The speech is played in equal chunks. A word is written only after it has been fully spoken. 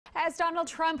As Donald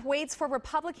Trump waits for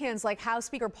Republicans like House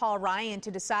Speaker Paul Ryan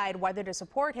to decide whether to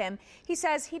support him, he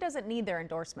says he doesn't need their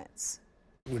endorsements.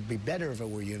 It would be better if it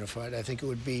were unified. I think it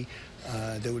would be,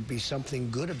 there would be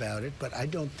something good about it, but I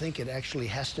don't think it actually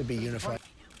has to be unified.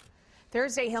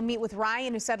 Thursday, he'll meet with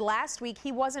Ryan, who said last week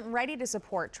he wasn't ready to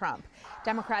support Trump.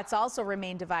 Democrats also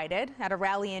remain divided. At a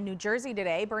rally in New Jersey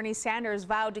today, Bernie Sanders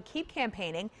vowed to keep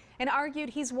campaigning and argued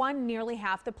he's won nearly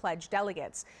half the pledged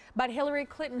delegates. But Hillary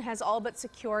Clinton has all but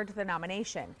secured the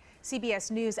nomination. CBS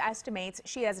News estimates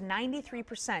she has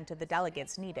 93% of the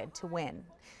delegates needed to win.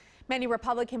 Many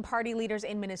Republican Party leaders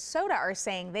in Minnesota are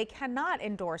saying they cannot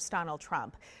endorse Donald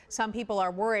Trump. Some people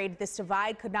are worried this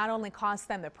divide could not only cost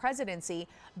them the presidency,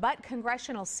 but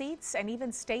congressional seats and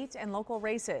even state and local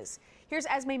races. Here's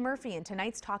Esme Murphy in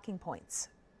tonight's Talking Points.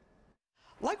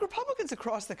 Like Republicans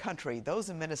across the country, those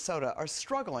in Minnesota are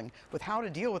struggling with how to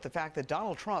deal with the fact that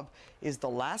Donald Trump is the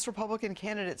last Republican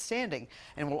candidate standing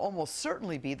and will almost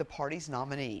certainly be the party's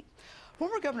nominee.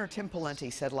 Former Governor Tim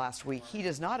Pawlenty said last week he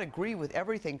does not agree with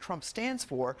everything Trump stands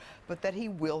for, but that he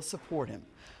will support him.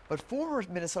 But former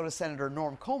Minnesota Senator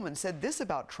Norm Coleman said this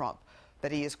about Trump,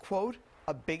 that he is, quote,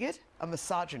 a bigot, a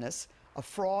misogynist, a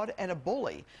fraud, and a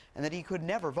bully, and that he could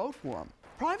never vote for him.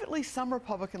 Privately, some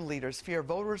Republican leaders fear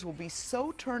voters will be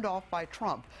so turned off by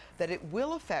Trump that it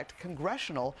will affect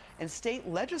congressional and state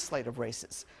legislative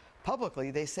races.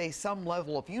 Publicly, they say some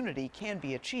level of unity can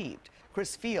be achieved.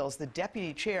 Chris Fields, the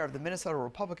deputy chair of the Minnesota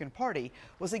Republican Party,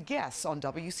 was a guest on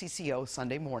WCCO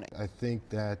Sunday morning. I think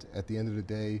that at the end of the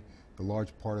day, the large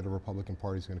part of the Republican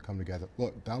Party is going to come together.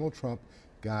 Look, Donald Trump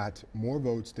got more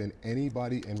votes than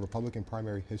anybody in Republican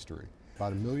primary history.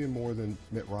 About 1 million more than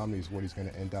Mitt Romney is what he's going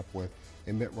to end up with.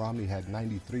 And Mitt Romney had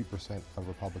 93% of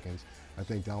Republicans. I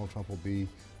think Donald Trump will be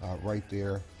right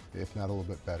there, if not a little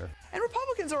bit better. And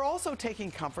Republicans are also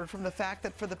taking comfort from the fact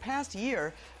that for the past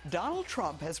year, Donald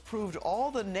Trump has proved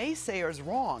all the naysayers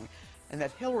wrong, and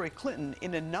that Hillary Clinton,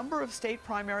 in a number of state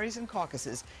primaries and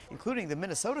caucuses, including the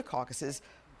Minnesota caucuses,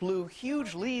 blew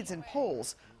huge leads in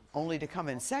polls, only to come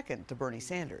in second to Bernie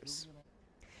Sanders.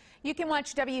 You can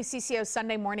watch WCCO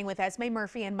Sunday Morning with Esme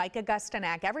Murphy and Micah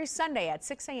Gustenak every Sunday at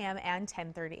 6 a.m. and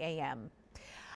 10:30 a.m.